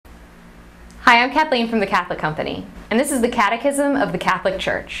Hi, I'm Kathleen from the Catholic Company, and this is the Catechism of the Catholic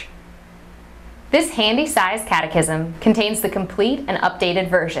Church. This handy-sized catechism contains the complete and updated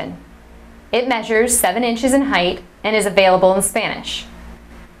version. It measures 7 inches in height and is available in Spanish.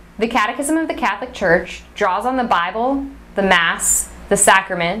 The Catechism of the Catholic Church draws on the Bible, the Mass, the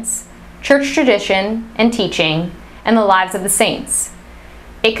sacraments, church tradition and teaching, and the lives of the saints.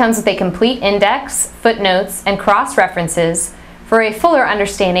 It comes with a complete index, footnotes, and cross-references for a fuller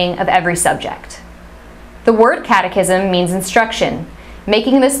understanding of every subject. The word catechism means instruction,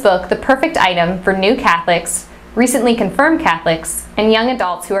 making this book the perfect item for new Catholics, recently confirmed Catholics, and young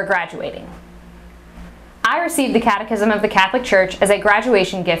adults who are graduating. I received the Catechism of the Catholic Church as a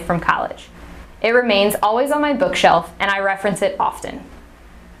graduation gift from college. It remains always on my bookshelf, and I reference it often.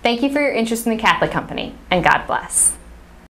 Thank you for your interest in the Catholic Company, and God bless.